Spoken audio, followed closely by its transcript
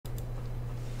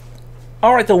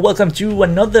Alright, so welcome to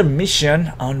another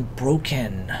mission on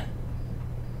Unbroken.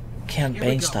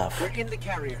 Campaign stuff. We're in the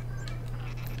carrier.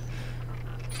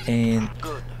 And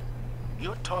good.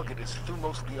 Your target is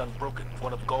Thumos the Unbroken,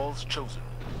 one of Gaul's chosen.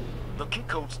 The key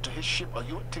codes to his ship are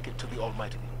your ticket to the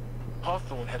Almighty.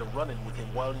 Hawthorne had a run-in with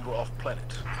him while you were off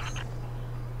planet.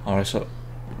 alright, so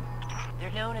They're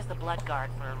known as the Blood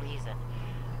Guard for a reason.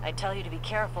 I tell you to be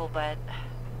careful, but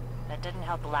that didn't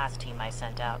help the last team I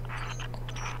sent out.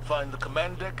 Find the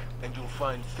command deck, and you'll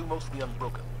find Thumos the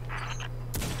Unbroken.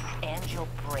 And you'll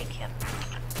break him.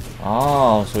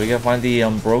 oh, so we gotta find the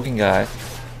Unbroken guy.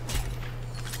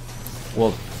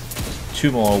 Well,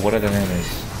 two more, whatever the name is.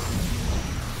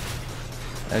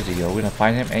 There you go. We're gonna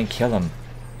find him and kill him.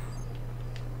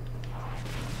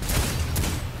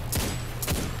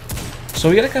 So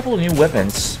we got a couple of new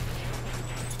weapons.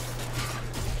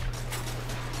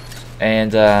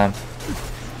 And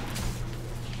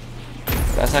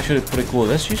that's actually pretty cool.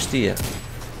 Let's use the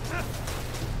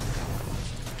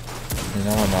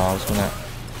no,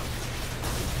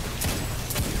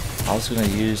 I was gonna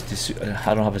use this.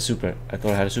 I don't have a super. I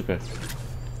thought I had a super.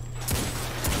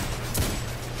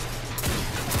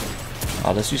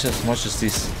 Let's use as much as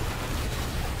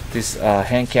this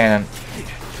hand cannon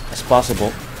as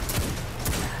possible.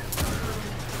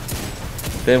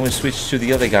 Then we switch to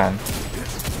the other gun,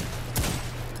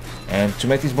 and to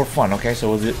make this more fun. Okay, so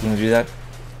we're gonna do that.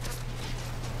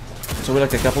 So we're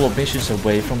like a couple of missions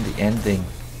away from the ending.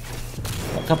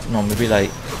 A couple, no, maybe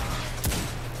like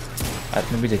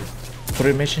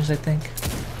 3 missions, I think.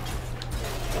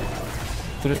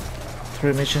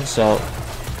 Three missions, so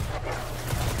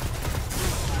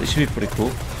this should be pretty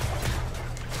cool.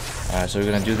 Alright, so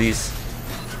we're gonna do this.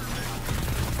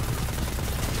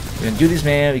 We're gonna do this,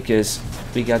 man, because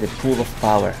we got the pool of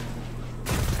power.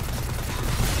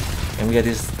 And we got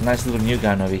this nice little new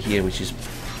gun over here, which is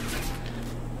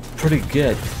pretty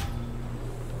good.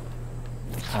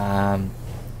 I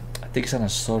think it's an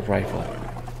assault rifle.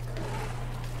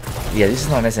 Yeah, this is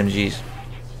not an SMG.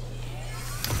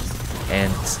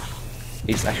 And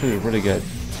it's actually really good.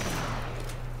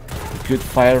 Good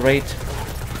fire rate,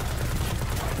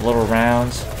 a lot of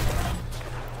rounds,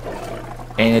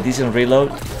 and a decent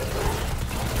reload.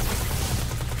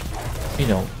 You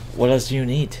know, what else do you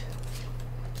need?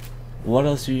 What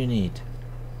else do you need?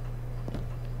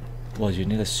 Well, you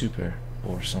need a super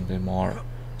or something more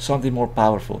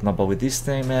powerful. No, but with this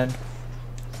thing, man,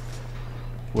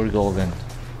 we're golden.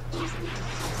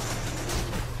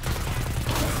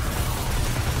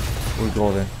 We're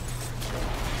golden.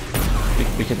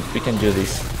 We can do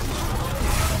this.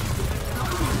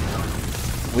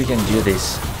 We can do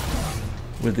this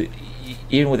with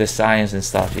even with the science and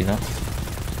stuff, you know.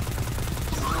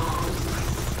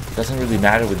 Doesn't really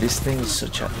matter with this thing. It's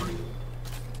such a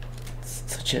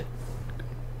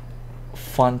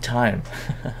fun time.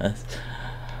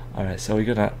 All right, so we're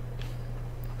gonna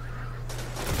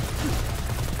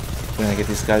get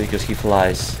this guy because he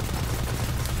flies.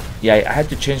 Yeah, I had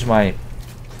to change my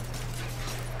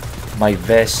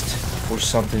vest for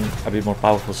something a bit more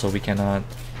powerful, so we cannot,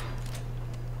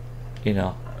 you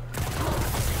know,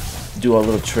 do a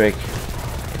little trick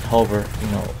and hover, you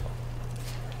know,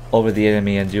 over the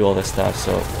enemy and do all that stuff.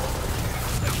 So,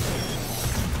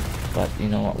 but you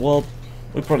know, well,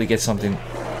 we'll probably get something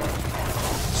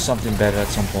better at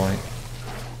some point,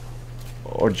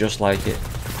 or just like it,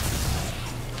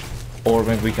 or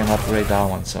maybe we can upgrade that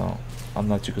one. So I'm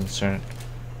not too concerned.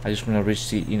 I just want to reach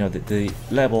the, you know, the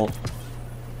level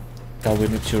that we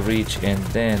need to reach, and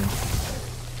then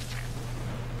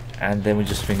we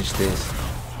just finish this.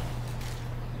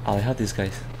 I like how these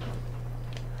guys.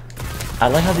 I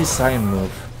like how these signs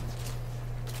move.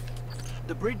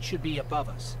 The bridge should be above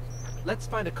us. Let's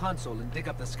find a console and dig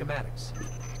up the schematics.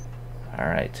 All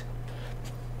right.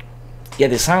 Yeah,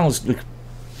 the sounds look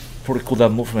pretty cool. That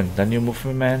movement, that new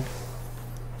movement, man,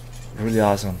 really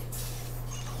awesome.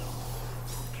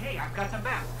 Okay, I've got the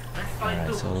map. Let's find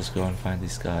Alright, so let's go and find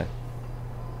this guy.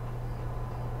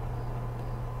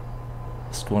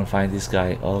 Let's go and find this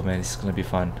guy. Oh man, this is gonna be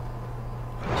fun.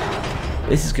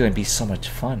 This is gonna be so much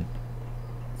fun.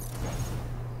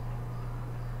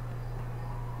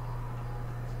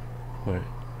 Where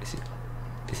is it?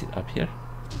 Is it up here?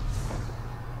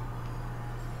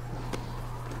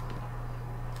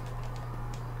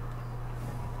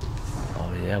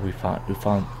 Oh yeah, we found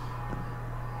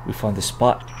the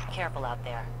spot. Careful out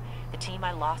there. The team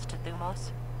I lost to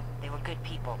Thumos, they were good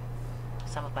people.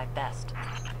 Some of my best.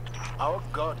 Our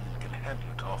guardian can handle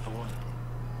it, Hawthorne.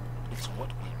 It's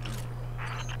what we do.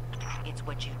 It's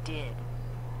what you did.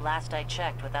 Last I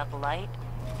checked, without the light,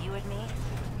 you and me,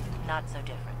 not so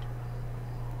different.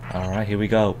 Alright, here we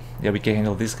go. Yeah, we can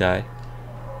handle this guy.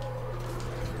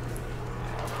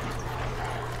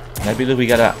 I believe we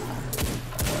gotta...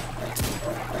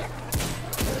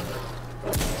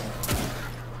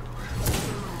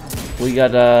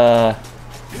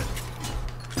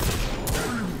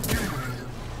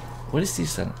 What is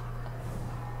this then?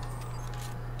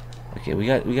 Okay, we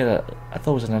got a... I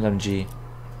thought it was an LMG.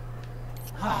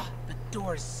 Ah, the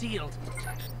door is sealed.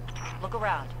 Look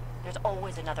around. There's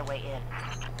always another way in.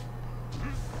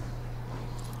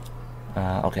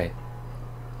 Okay.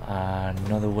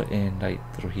 Another way in, like,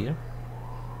 through here?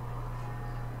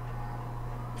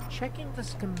 Checking the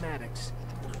schematics.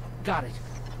 Got it.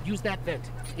 Use that vent.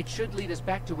 It should lead us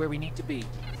back to where we need to be.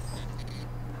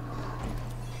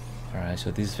 Alright,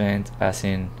 so this vent, as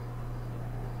in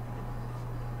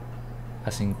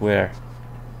where?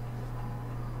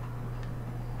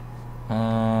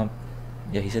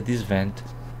 Yeah, he said this vent.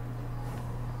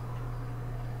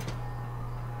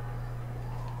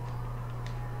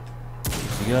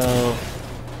 Here we go.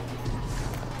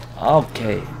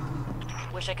 Okay.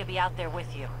 Wish I could be out there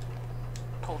with you.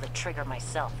 Pull the trigger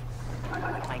myself.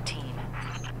 With my team.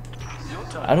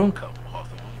 I don't I'm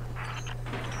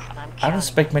I don't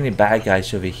expect many bad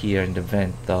guys over here in the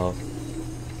vent though.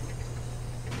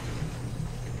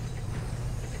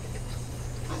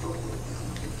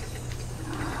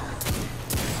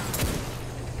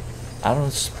 I don't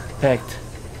expect...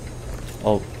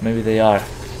 Oh, maybe they are.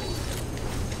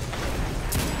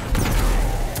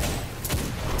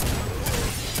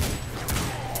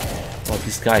 Oh,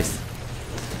 these guys.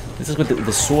 This is with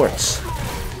the swords.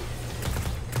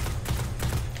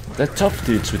 They're tough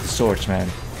dudes with the swords, man.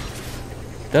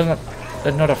 They're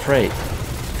not afraid.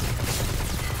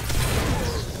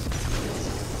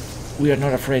 We are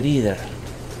not afraid either.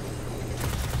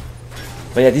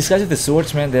 But yeah, these guys with the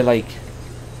swords, man, they're like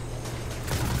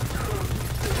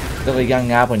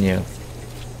gang up on you.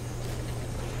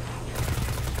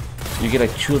 You get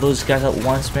like 2 of those guys at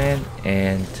once, man,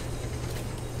 and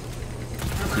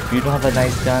if you don't have a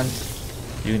nice gun,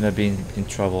 you're gonna be in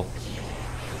trouble.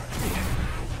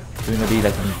 You're gonna be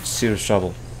like in serious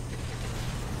trouble.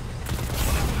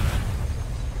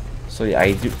 So yeah,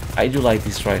 I do like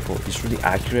this rifle. It's really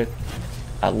accurate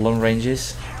at long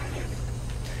ranges,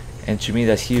 and to me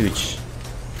that's huge.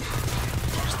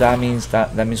 So that means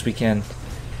we can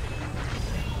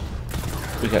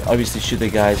obviously shoot the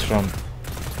guys from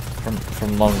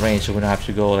long range, so we don't have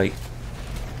to go like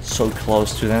so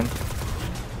close to them.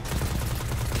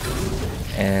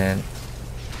 And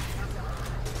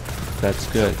that's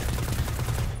good.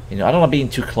 You know, I don't want being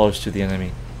too close to the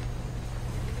enemy.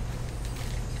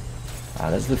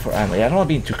 Let's look for ammo. Yeah, I don't want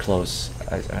being too close.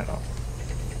 I don't know.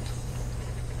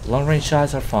 Long range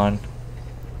shots are fun.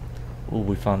 Ooh,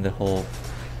 we found the hole.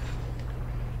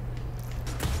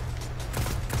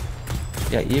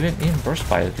 Yeah, even burst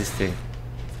fire, this thing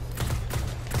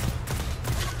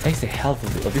takes the health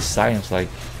of this science like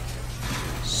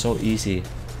so easy.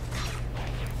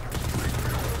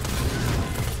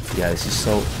 Yeah, this is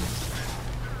so...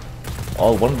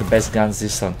 Oh, one of the best guns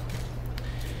this one.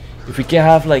 If we can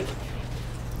have like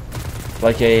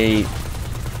a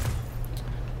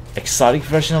exotic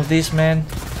version of this, man,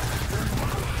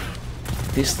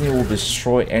 this thing will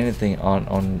destroy anything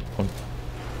on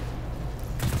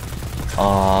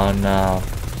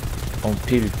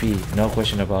PvP. No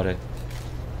question about it.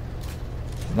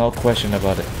 No question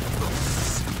about it.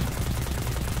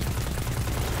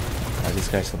 This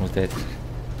guy's almost dead.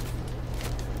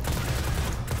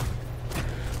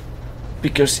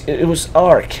 Because it was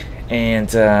arc,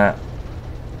 and gotta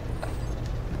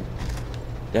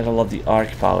love the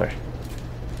arc power.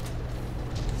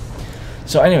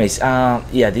 So anyways,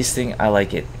 yeah, this thing, I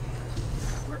like it.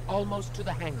 We're almost to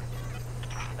the hangar.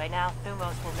 By now,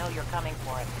 Thumos will know you're coming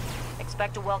for it.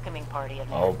 Expect a welcoming party in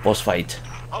there. Oh, boss fight.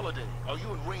 Holiday, are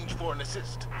you in range for an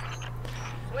assist?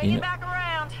 Swing it back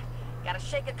around. Gotta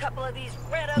shake a couple of these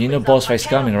red You know uglies boss off my fight's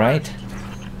coming, tail right? first.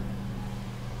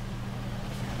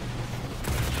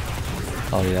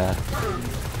 Oh yeah.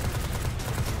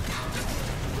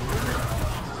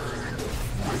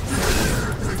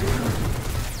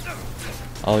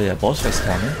 Oh yeah, boss fight's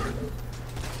coming.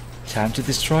 Time to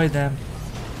destroy them.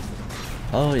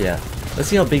 Oh yeah. Let's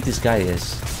see how big this guy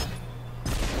is.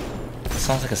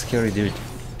 Sounds like a scary dude.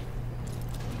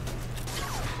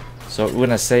 So we're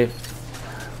gonna save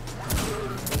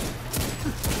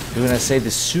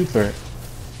the super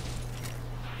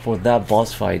for that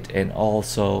boss fight, and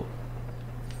also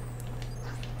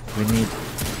we need...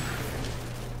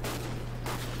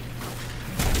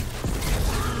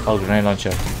 Oh, grenade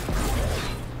launcher.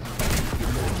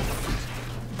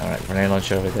 Alright, grenade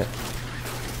launcher over there.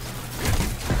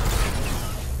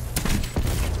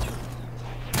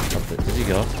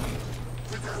 go.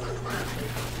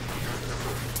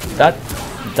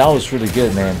 That was really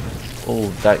good, man. Oh,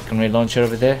 that grenade launcher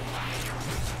over there.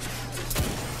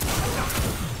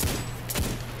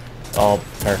 Oh,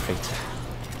 perfect.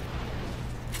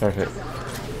 Perfect.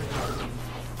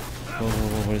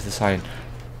 Oh, what is the sign?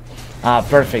 Ah,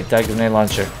 perfect. That grenade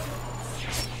launcher.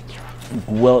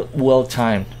 Well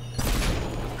timed.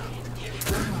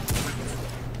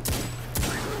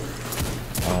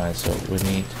 Alright, so we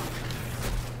need...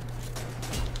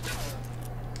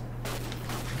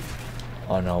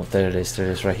 Oh no, there it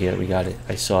is right here, we got it,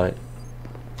 I saw it.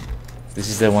 This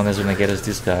is the one that's gonna get us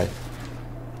this guy.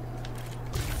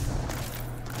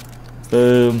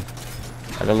 Boom.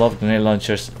 I love grenade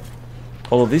launchers.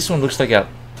 Although this one looks like a...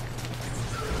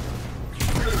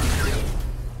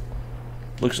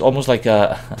 Looks almost like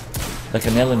a... like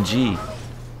an LMG.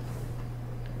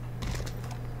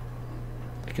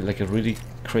 Like a really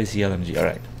crazy LMG.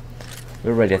 Alright.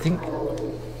 We're ready. I think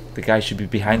the guy should be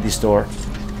behind this door.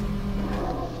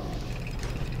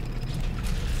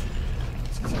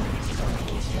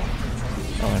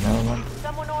 Oh, another one.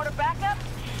 Someone order backup?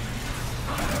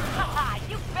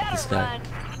 You better This guy. run.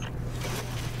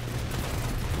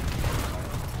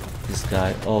 This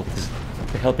guy. Oh,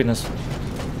 they're helping us.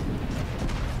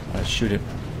 Alright, shoot him.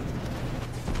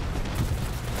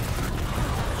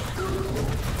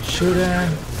 Shoot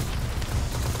him.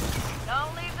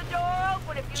 Don't leave the door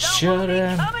open if you don't Shoot want me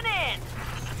him. coming in.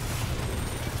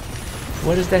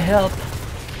 What is the help?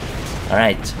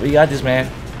 Alright, we got this,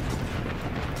 man.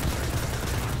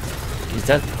 Is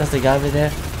that's the guy over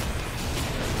there?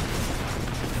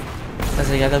 That's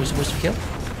the guy that we're supposed to kill?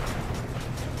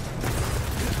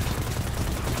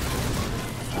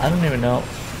 I don't even know.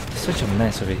 It's such a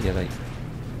mess over here, like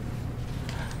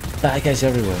bad guys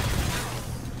everywhere.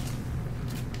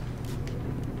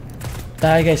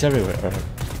 Bad guys everywhere.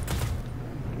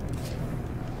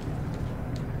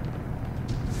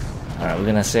 Alright, we're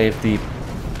gonna save the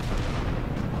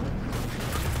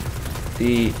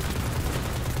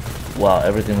well,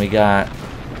 everything we got.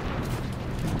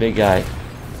 Big guy.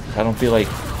 I don't feel like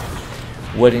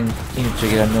waiting to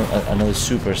get another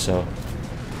super, so.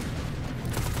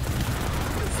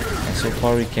 And so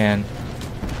far we can.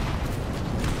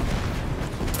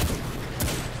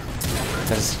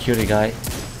 That's a security guy.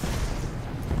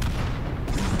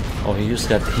 Oh, he just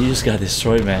got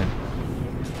destroyed, man.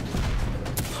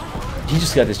 He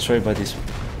just got destroyed by this.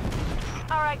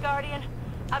 Alright, Guardian.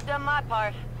 I've done my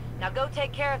part. Now go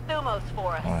take care of Thumos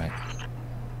for us. Alright.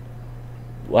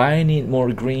 I need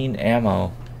more green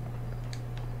ammo.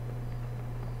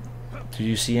 Do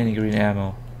you see any green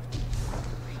ammo?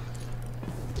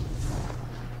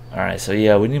 Alright, so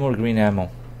yeah, we need more green ammo.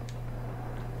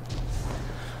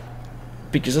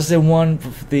 Because that's the one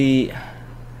for the...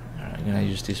 Alright, I'm gonna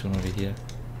use this one over here.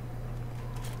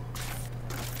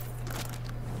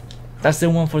 That's the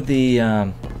one for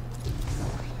the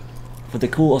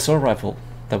cool assault rifle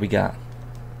that we got.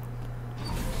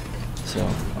 So,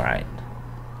 alright.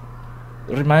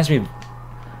 It reminds me of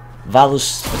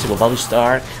Valus, what's it called? Valus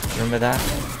Stark, remember that?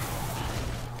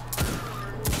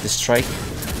 The strike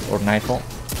or Nightfall.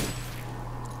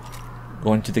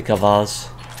 Going to the Caval's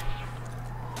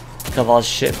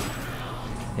ship.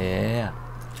 Yeah.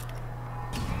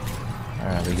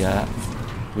 Alright,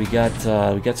 we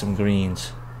got some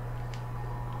greens.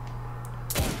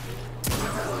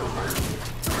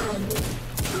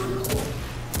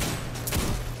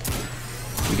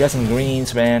 We got some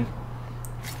greens, man.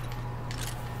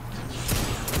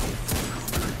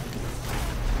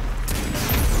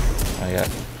 Oh yeah.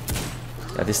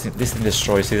 Yeah, this thing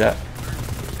destroys, see that?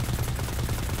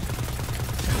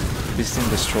 This thing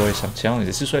destroys, I'm telling you,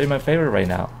 this is really my favorite right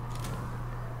now.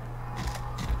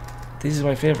 This is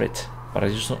my favorite, but I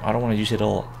don't want to use it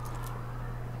all.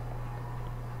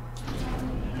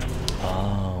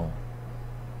 Oh.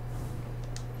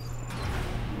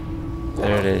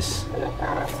 There it is.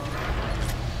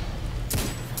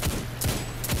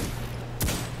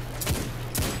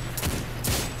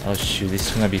 Oh shoot, this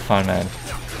is gonna be fun, man.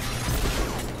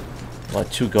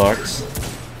 What, 2 guards?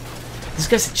 This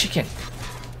guy's a chicken.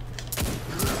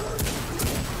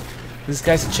 This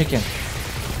guy's a chicken.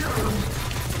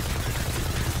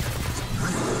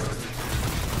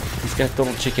 This guy's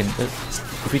total chicken.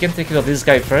 If we can take care of this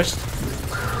guy first,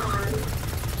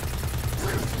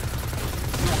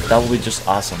 that will be just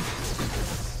awesome.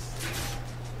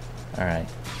 Alright.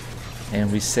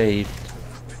 And we saved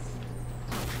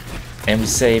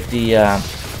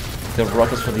the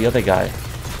rockets for the other guy.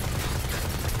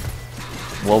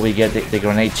 Well, we get the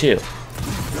grenade too.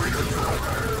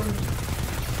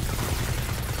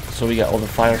 So we got all the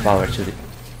firepower to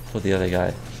for the other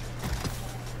guy.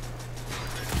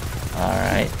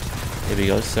 Alright. Here we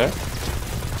go, sir.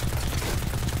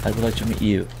 I would like to meet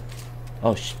you.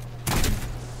 Oh,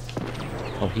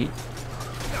 oh,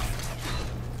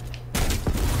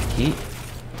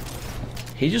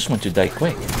 he just wants to die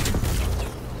quick.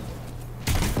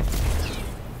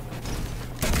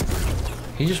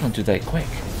 He just wants to die quick.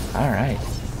 Alright.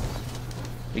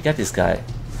 We got this guy.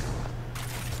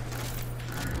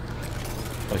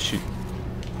 Oh shoot.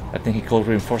 I think he called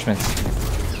reinforcements.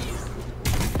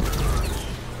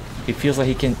 He feels like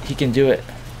he can do it.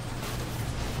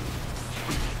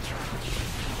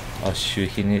 Oh shoot,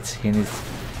 he needs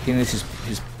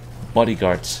his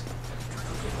bodyguards.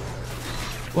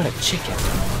 What a chicken.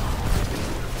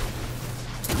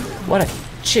 What a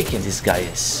chicken this guy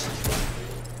is.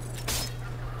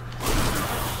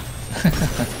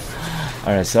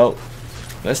 Alright, so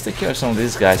let's take care of some of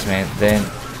these guys, man. Then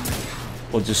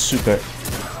we'll just super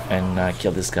and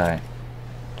kill this guy.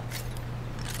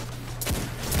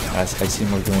 I see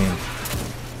more green.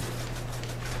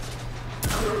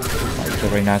 Okay,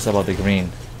 right now it's about the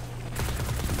green.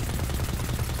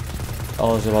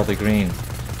 Oh, it's about the green.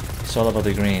 It's all about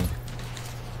the green.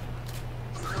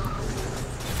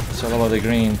 It's all about the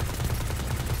green.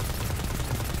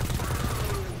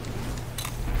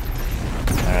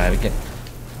 Alright, we can.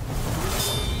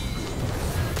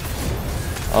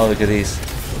 Oh, look at these.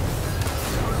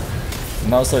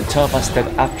 Not so tough as that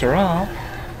after all.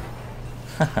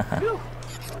 Phew.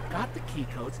 Got the key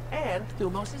codes and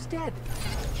Thumos is dead.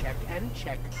 Check and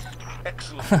check.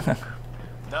 Excellent.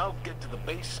 Now get to the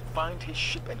base, find his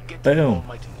ship, and get to the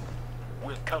Almighty.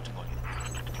 We're counting on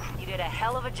you. You did a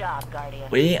hell of a job, Guardian.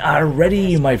 We are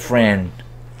ready, my friend.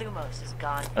 Thumos is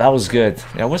gone. That was good.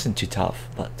 It wasn't too tough,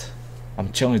 but I'm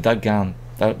telling you, that gun,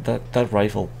 that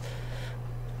rifle,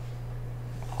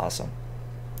 awesome,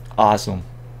 awesome.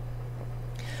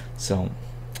 So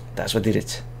that's what did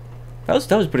it. That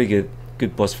was pretty good.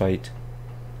 Good boss fight.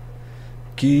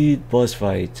 Good boss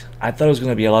fight. I thought it was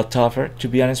gonna be a lot tougher, to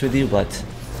be honest with you, but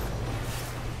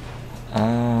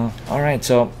alright,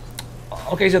 so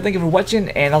okay, so thank you for watching,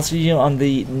 and I'll see you on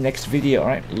the next video.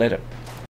 Alright, later.